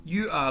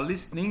You are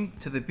listening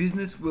to The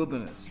Business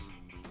Wilderness.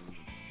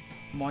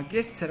 My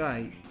guest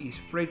today is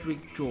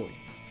Frederic Joye.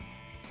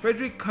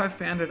 Frederic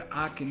co-founded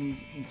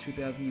Arcanys in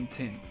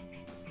 2010.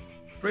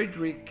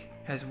 Frederic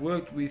has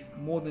worked with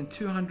more than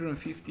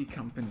 250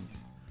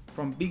 companies,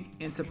 from big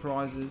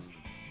enterprises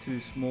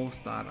to small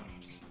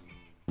startups.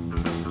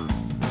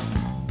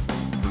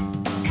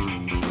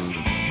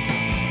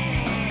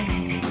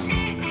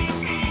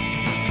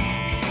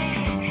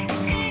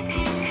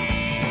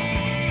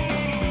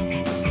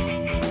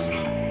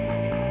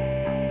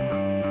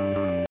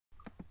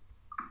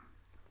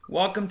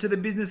 Welcome to the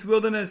Business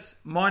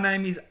Wilderness. My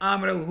name is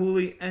Ahmed El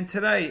Houli, and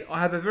today I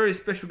have a very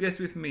special guest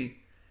with me,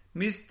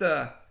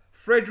 Mr.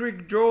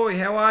 Frederic Joye.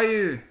 How are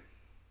you?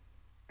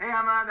 Hey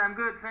Ahmed, I'm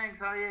good,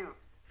 thanks. How are you?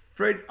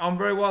 I'm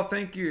very well,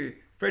 thank you.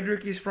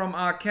 Frederic is from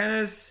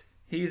Arcanys.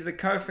 He is the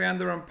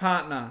co-founder and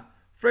partner.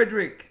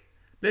 Frederic,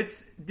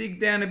 let's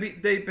dig down a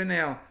bit deeper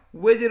now.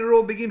 Where did it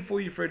all begin for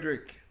you,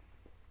 Frederic?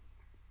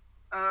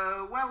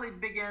 Well,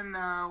 it began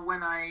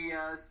when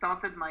I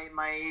started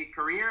my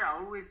career.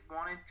 I always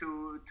wanted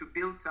to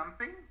build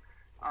something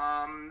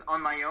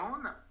on my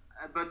own,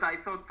 but I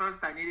thought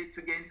first I needed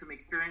to gain some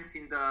experience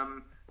in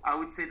I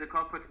would say the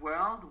corporate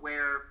world,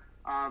 where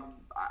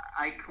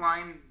I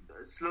climbed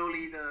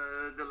slowly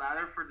the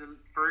ladder for the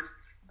first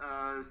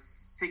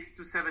 6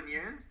 to 7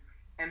 years.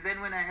 And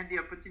then when I had the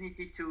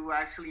opportunity to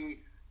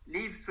actually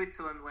leave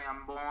Switzerland, where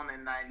I'm born,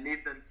 and I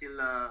lived until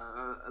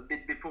a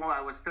bit before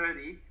I was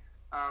 30,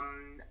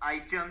 I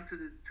jumped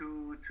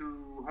to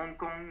Hong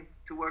Kong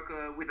to work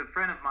with a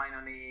friend of mine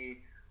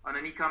on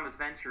an e-commerce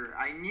venture.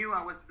 I knew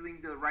I was doing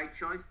the right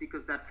choice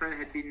because that friend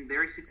had been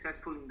very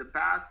successful in the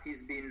past.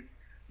 He's been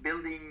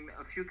building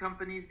a few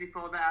companies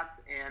before that,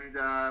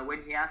 and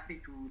when he asked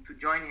me to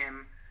join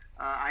him,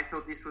 I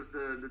thought this was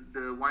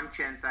the one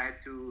chance I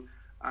had to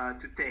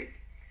take.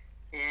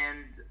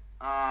 And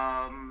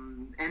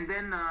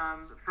then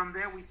from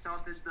there we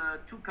started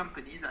 2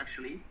 companies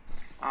actually,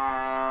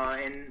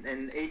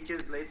 and 8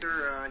 years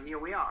later here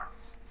we are.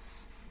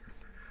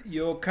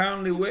 You're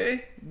currently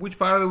where? Which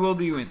part of the world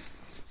are you in?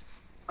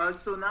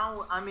 So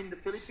now I'm in the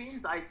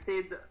Philippines. I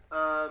stayed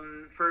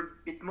for a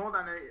bit more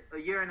than a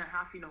year and a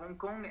half in Hong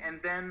Kong,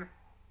 and then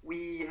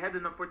we had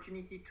an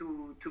opportunity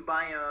to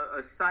buy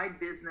a side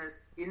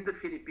business in the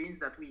Philippines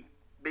that we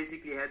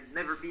basically had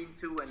never been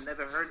to and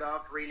never heard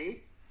of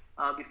really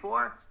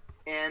before.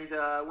 And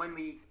when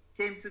we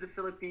came to the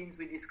Philippines,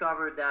 we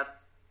discovered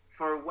that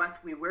for what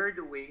we were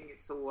doing,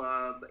 so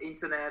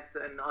internet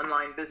and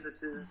online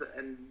businesses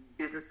and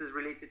businesses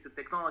related to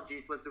technology,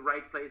 it was the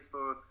right place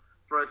for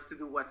us to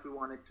do what we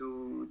wanted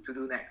to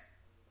do next.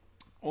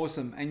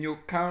 Awesome. And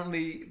you're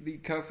currently the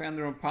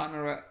co-founder and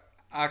partner at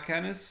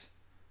Arcanys?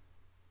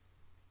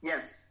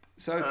 Yes.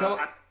 So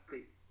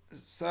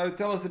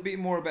tell us a bit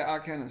more about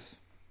Arcanys.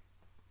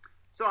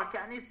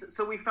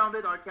 So we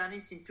founded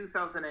Arcanys in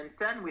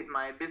 2010 with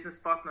my business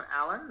partner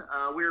Alan.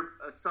 We're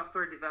a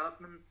software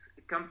development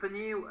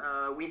company.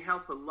 We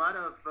help a lot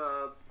of,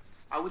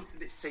 I would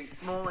say,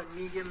 small and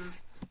medium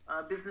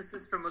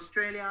businesses from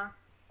Australia.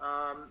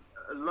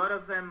 A lot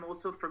of them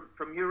also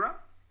from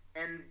Europe.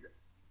 And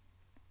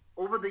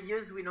over the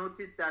years, we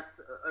noticed that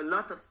a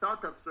lot of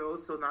startups were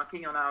also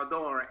knocking on our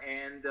door.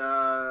 And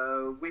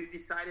we've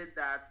decided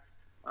that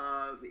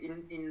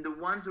in the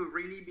ones we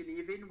really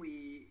believe in,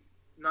 we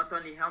not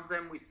only help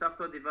them with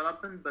software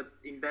development, but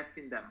invest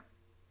in them.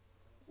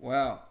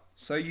 Wow.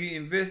 So you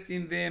invest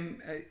in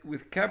them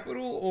with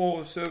capital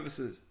or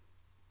services?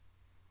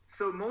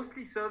 So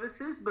mostly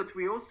services, but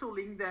we also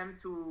link them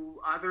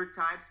to other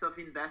types of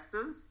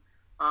investors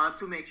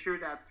to make sure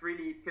that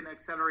really it can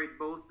accelerate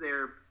both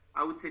their,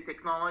 I would say,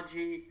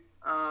 technology,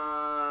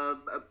 the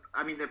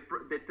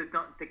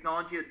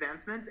technology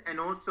advancement, and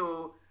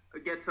also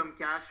get some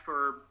cash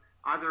for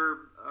other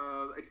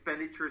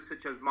expenditures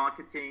such as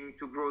marketing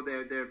to grow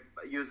their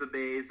user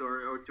base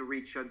or to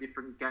reach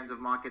different kinds of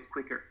market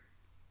quicker.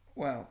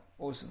 Wow,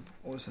 awesome.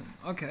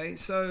 Okay,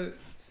 so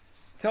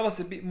tell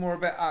us a bit more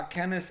about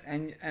Arcanys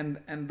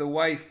and the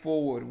way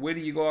forward. Where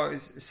do you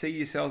guys see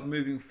yourselves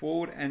moving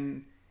forward,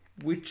 and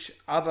which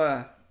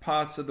other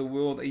parts of the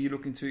world are you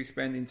looking to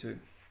expand into?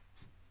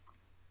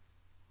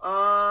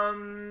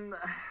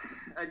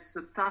 It's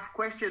a tough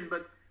question,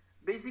 but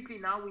basically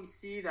now we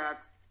see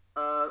that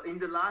in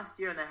the last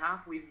year and a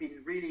half, we've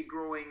been really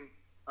growing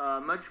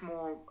much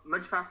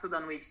faster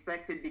than we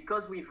expected,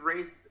 because we've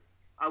raised,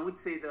 I would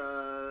say,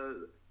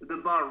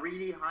 the bar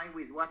really high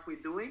with what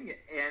we're doing,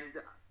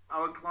 and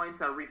our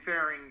clients are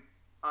referring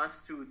us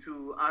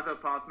to other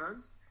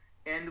partners.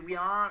 And we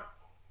are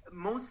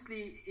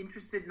mostly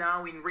interested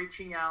now in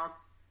reaching out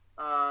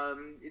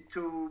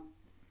to,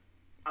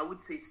 I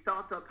would say,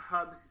 startup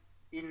hubs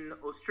in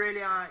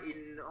Australia,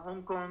 in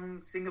Hong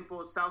Kong,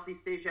 Singapore,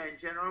 Southeast Asia in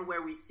general,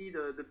 where we see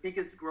the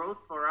biggest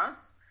growth for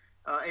us.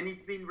 And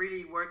it's been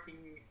really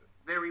working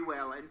very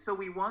well. And so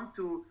we want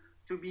to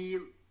be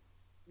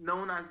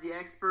known as the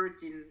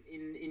expert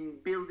in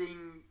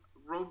building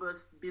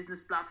robust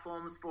business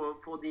platforms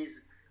for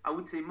these, I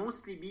would say,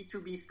 mostly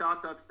B2B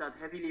startups that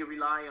heavily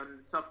rely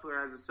on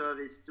software as a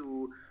service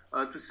to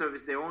to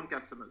service their own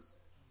customers.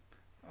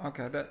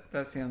 Okay,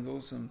 that sounds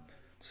awesome.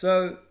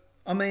 So,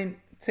 I mean,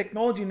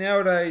 technology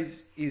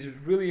nowadays is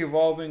really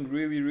evolving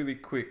really, really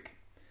quick.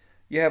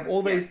 You have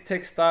all these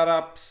tech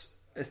startups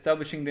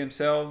establishing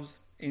themselves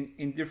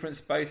in different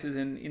spaces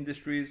and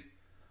industries.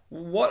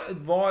 What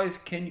advice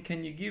can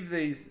you give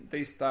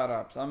these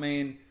startups? I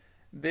mean,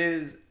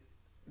 there's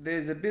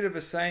a bit of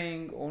a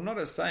saying, or not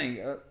a saying,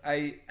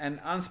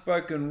 an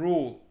unspoken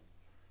rule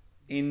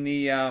in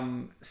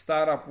the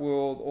startup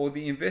world, or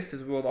the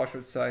investors world, I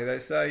should say. They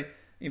say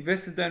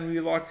investors don't really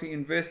like to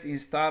invest in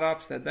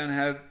startups that don't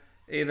have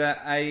either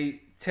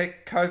a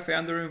tech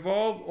co-founder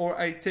involved or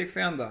a tech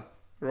founder,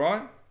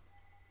 right?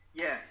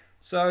 Yeah.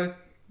 So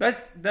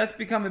that's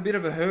become a bit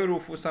of a hurdle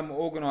for some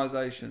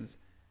organizations.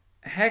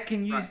 How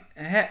can you?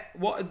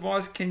 What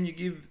advice can you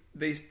give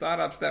these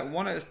startups that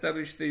want to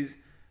establish these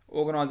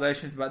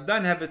organizations but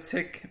don't have a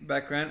tech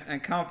background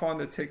and can't find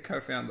the tech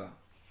co-founder?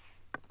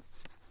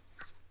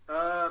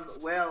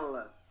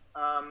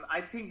 I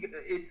think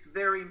it's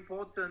very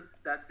important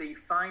that they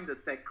find a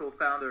tech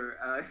co-founder.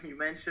 You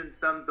mentioned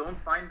some don't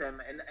find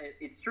them, and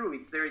it's true.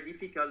 It's very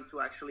difficult to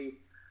actually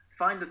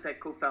find a tech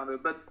co-founder.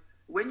 But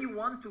when you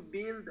want to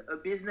build a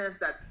business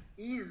that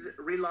is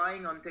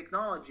relying on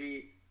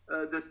technology,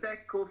 the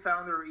tech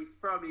co-founder is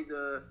probably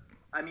the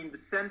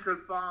central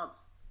part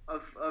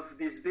of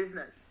this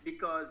business,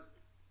 because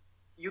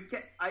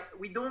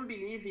we don't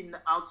believe in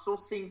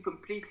outsourcing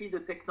completely the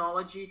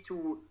technology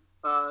to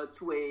a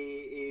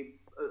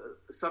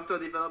software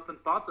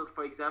development partner,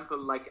 for example,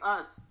 like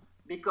us,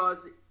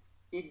 because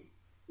it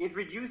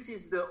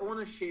reduces the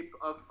ownership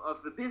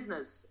of the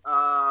business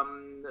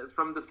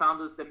from the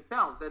founders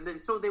themselves, and then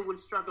so they will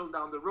struggle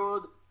down the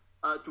road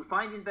to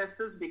find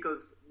investors,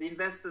 because the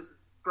investors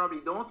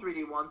probably don't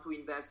really want to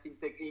invest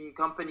in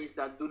companies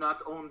that do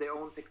not own their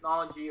own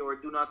technology or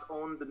do not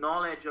own the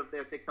knowledge of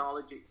their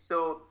technology.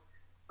 So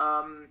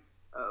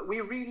we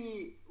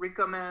really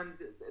recommend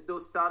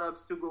those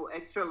startups to go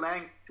extra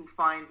length to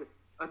find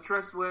a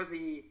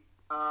trustworthy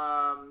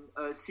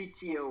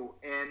CTO.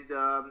 And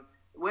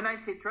when I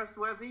say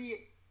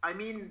trustworthy, I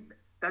mean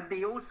that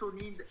they also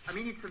need,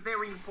 it's a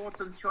very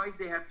important choice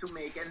they have to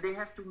make, and they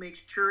have to make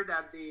sure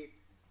that they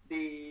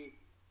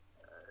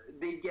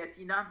get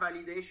enough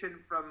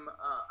validation from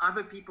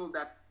other people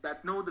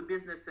that know the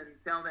business and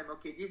tell them,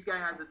 okay, this guy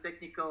has the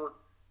technical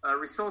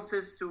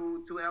resources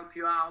to help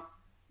you out,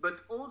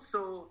 but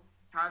also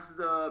has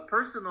the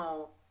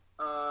personal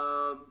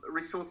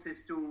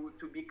resources to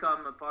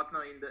become a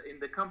partner in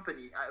the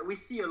company. We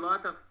see a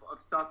lot of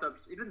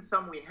startups, even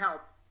some we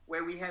help,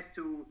 where we had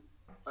to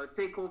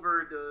take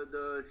over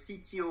the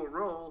CTO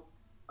role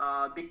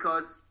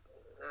because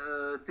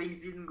things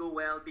didn't go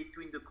well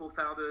between the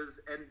co-founders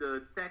and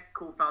the tech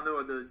co-founder,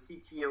 or the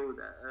CTO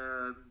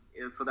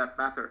for that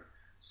matter.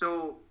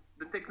 So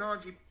the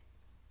technology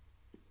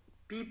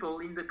people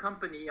in the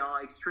company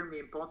are extremely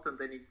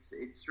important, and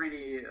it's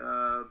really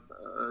a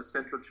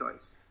central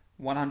choice.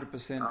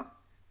 100%.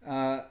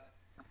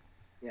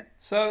 Yeah.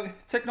 So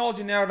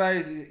technology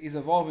nowadays is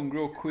evolving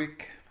real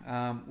quick.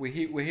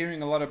 We're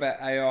hearing a lot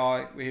about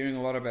AI. We're hearing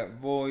a lot about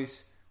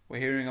voice. We're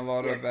hearing a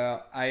lot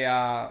about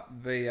AR,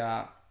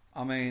 VR.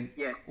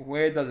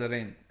 Where does it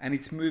end? And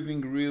it's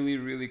moving really,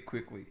 really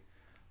quickly.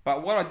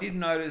 But what I did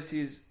notice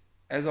is,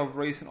 as of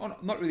recent, or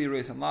not really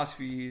recent, last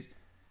few years,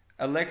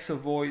 Alexa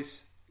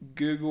voice,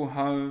 Google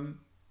Home,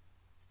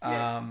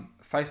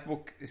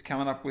 Facebook is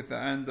coming up with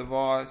their own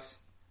device.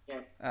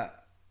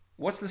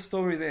 What's the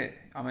story there?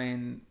 I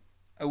mean,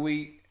 are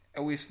we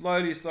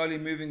slowly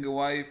moving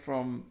away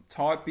from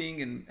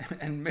typing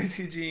and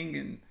messaging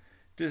and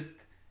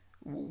just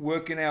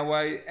working our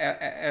way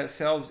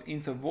ourselves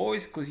into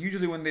voice? Because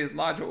usually when there's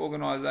larger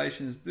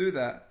organizations do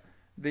that,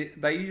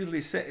 they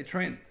usually set a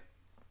trend.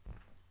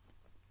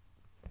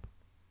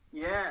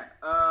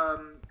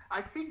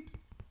 I think,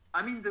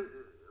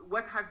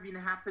 what has been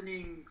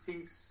happening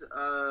since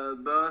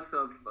birth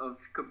of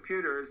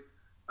computers,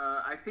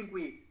 I think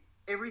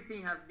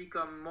everything has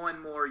become more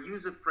and more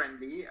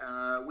user-friendly.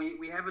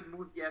 We haven't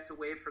moved yet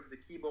away from the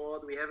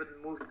keyboard. We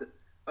haven't moved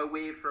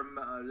away from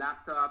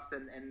laptops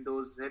and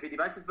those heavy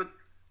devices. But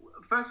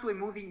first, we're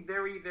moving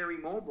very, very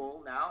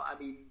mobile now.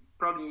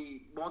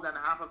 Probably more than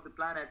half of the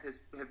planet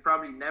have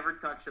probably never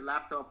touched a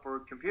laptop or a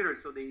computer,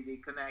 so they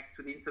connect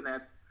to the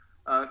internet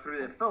through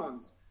their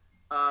phones.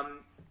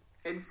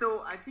 And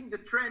so I think the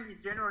trend is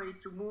generally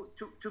to move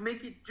to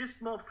make it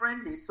just more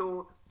friendly.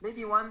 So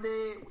maybe one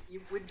day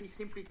it would be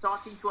simply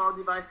talking to our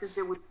devices.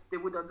 They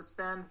would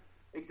understand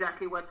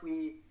exactly what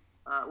we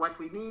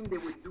mean. They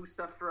would do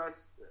stuff for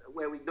us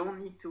where we don't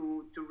need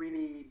to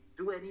really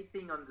do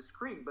anything on the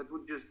screen, but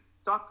would just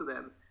talk to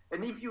them.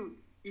 And if you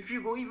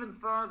go even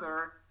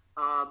further,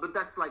 but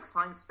that's like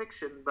science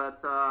fiction.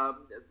 But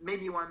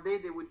maybe one day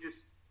they would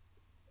just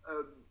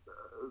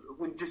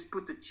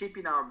put a chip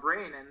in our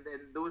brain, and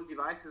then those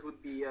devices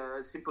would be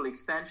a simple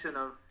extension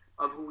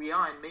of who we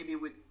are, and maybe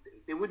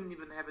they wouldn't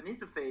even have an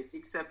interface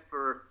except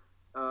for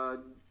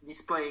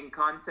displaying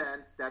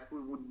content that we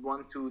would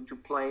want to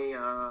play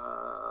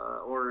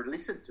or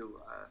listen to.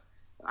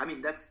 I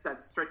mean, that's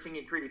stretching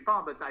it really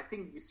far, but I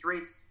think this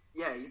race,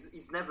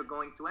 is never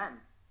going to end.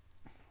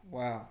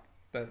 Wow,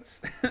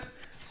 that's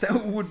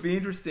that would be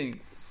interesting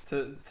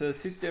to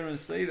sit there and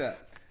see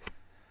that.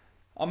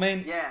 I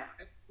mean, yeah,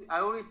 I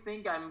always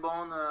think I'm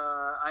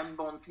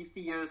born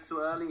 50 years too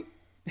early.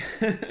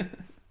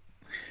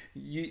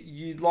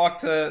 You'd like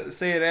to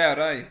see it out,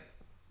 eh?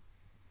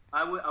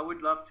 I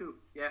would love to.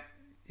 Yeah.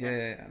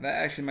 Yeah,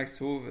 that actually makes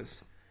two of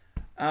us.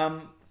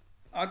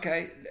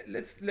 Okay,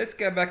 let's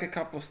go back a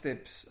couple of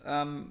steps.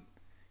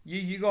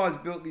 You guys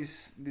built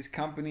this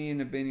company and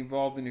have been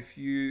involved in a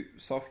few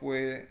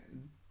software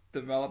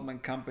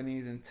development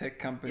companies and tech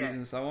companies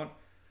and so on.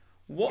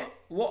 What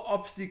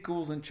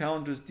obstacles and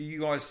challenges do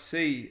you guys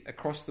see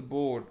across the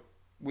board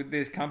with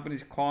these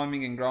companies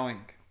climbing and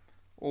growing,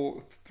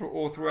 or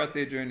throughout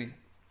their journey?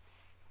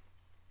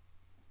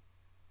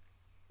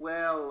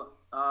 Well,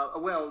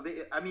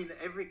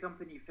 every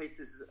company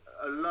faces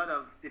a lot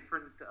of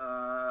different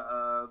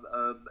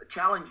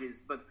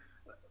challenges, but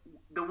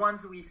the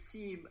ones we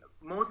see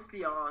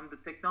mostly are on the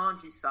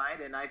technology side,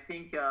 and I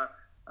think a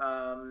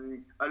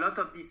lot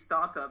of these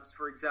startups,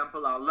 for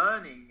example, are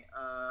learning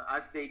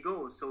as they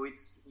go. So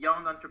it's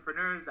young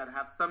entrepreneurs that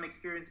have some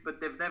experience,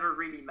 but they've never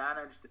really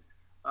managed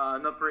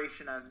an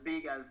operation as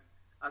big as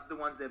the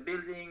ones they're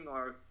building,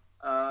 or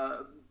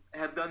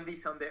have done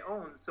this on their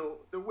own.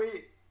 So the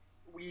way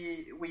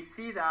we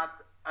see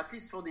that, at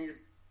least for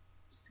these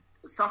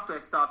software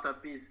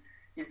startup,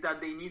 is that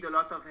they need a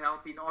lot of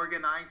help in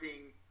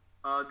organizing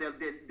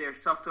their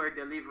software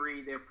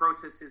delivery, their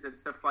processes and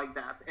stuff like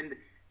that. And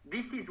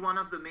this is one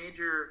of the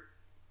major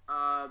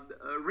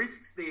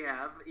risks they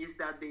have, is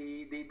that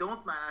they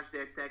don't manage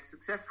their tech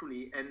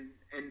successfully,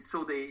 and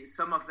so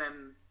some of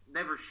them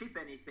never ship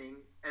anything,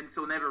 and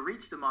so never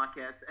reach the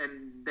market,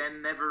 and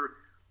then never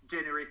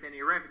generate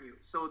any revenue.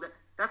 So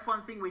that's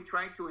one thing we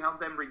try to help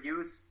them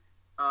reduce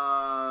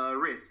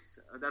risks.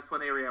 That's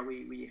one area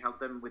we help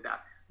them with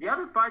that. The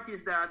other part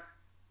is that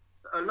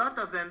a lot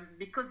of them,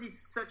 because it's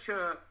such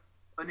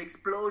an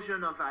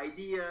explosion of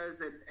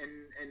ideas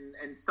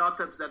and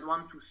startups that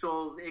want to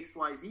solve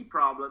XYZ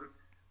problem,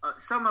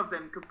 some of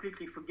them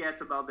completely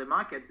forget about the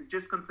market. They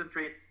just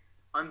concentrate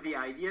on the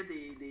idea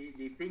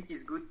they think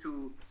is good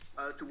to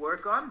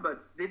work on,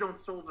 but they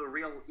don't solve a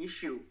real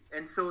issue.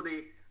 And so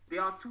they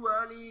are too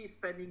early,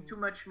 spending too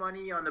much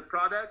money on a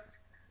product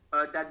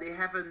that they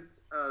haven't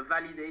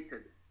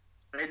validated.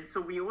 And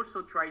so we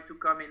also try to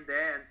come in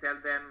there and tell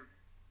them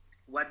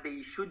what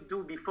they should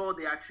do before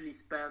they actually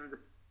spend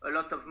a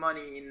lot of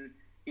money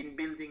in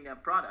building a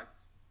product,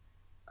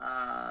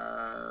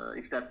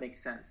 if that makes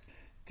sense.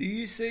 Do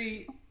you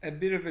see a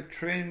bit of a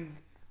trend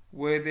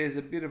where there's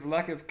a bit of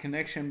lack of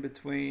connection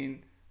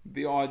between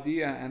the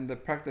idea and the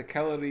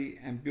practicality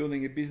and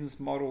building a business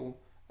model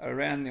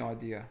around the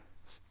idea?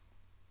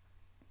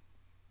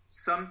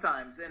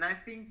 Sometimes, and I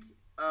think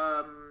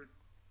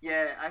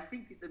I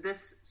think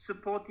this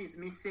support is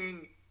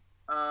missing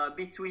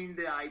between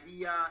the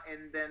idea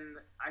and then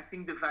I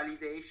think the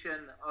validation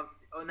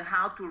on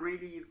how to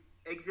really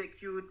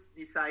execute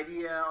this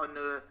idea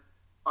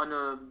on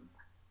a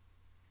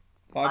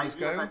larger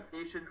scale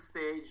validation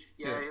stage,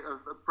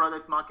 of a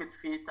product market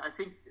fit. I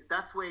think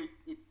that's where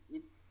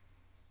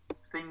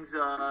things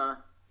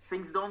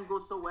don't go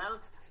so well.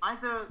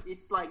 Either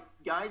it's like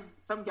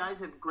some guys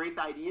have great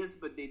ideas,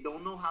 but they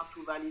don't know how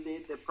to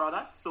validate their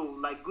product. So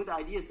like good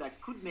ideas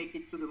that could make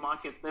it to the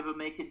market never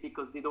make it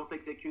because they don't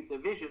execute the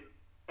vision.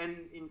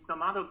 And in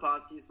some other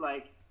parties,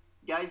 like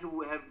guys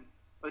who have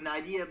an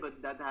idea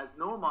but that has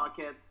no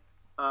market,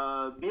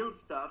 build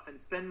stuff and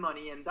spend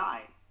money and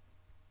die.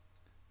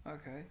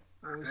 Okay,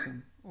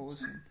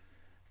 awesome.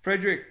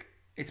 Frederic,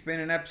 it's been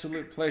an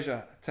absolute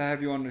pleasure to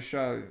have you on the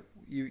show.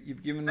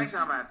 You've given us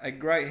a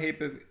great heap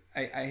of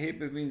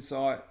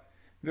insight,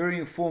 very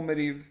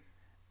informative,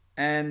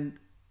 and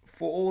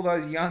for all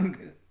those young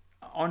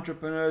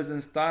entrepreneurs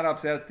and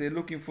startups out there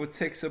looking for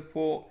tech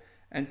support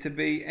and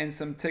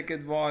some tech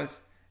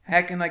advice,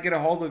 how can they get a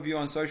hold of you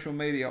on social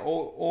media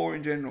or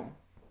in general?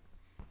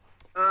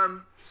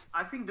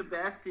 I think the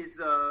best is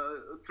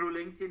through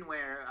LinkedIn,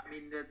 where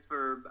that's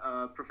for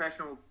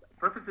professional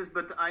purposes,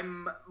 but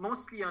I'm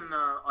mostly on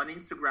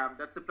Instagram.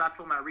 That's a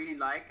platform I really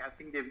like. I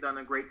think they've done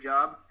a great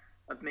job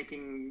of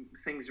making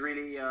things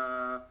really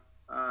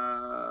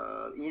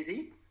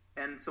easy,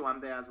 and so I'm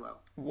there as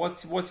well.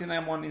 What's your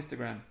name on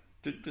Instagram?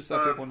 Just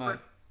so people know.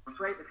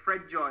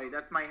 Fred Joye.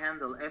 That's my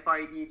handle.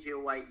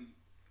 FREDJOYE.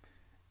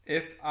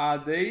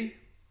 FRD.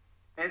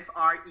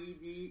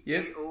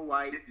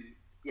 FREDJOYE.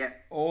 Yeah.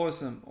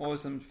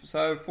 Awesome.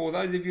 So for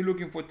those of you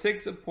looking for tech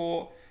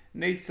support,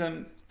 need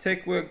some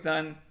tech work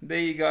done, there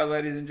you go,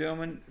 ladies and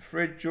gentlemen.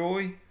 Fred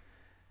Joye.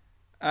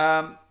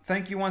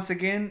 Thank you once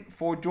again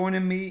for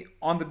joining me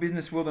on the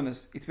Business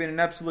Wilderness. It's been an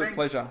absolute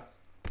pleasure.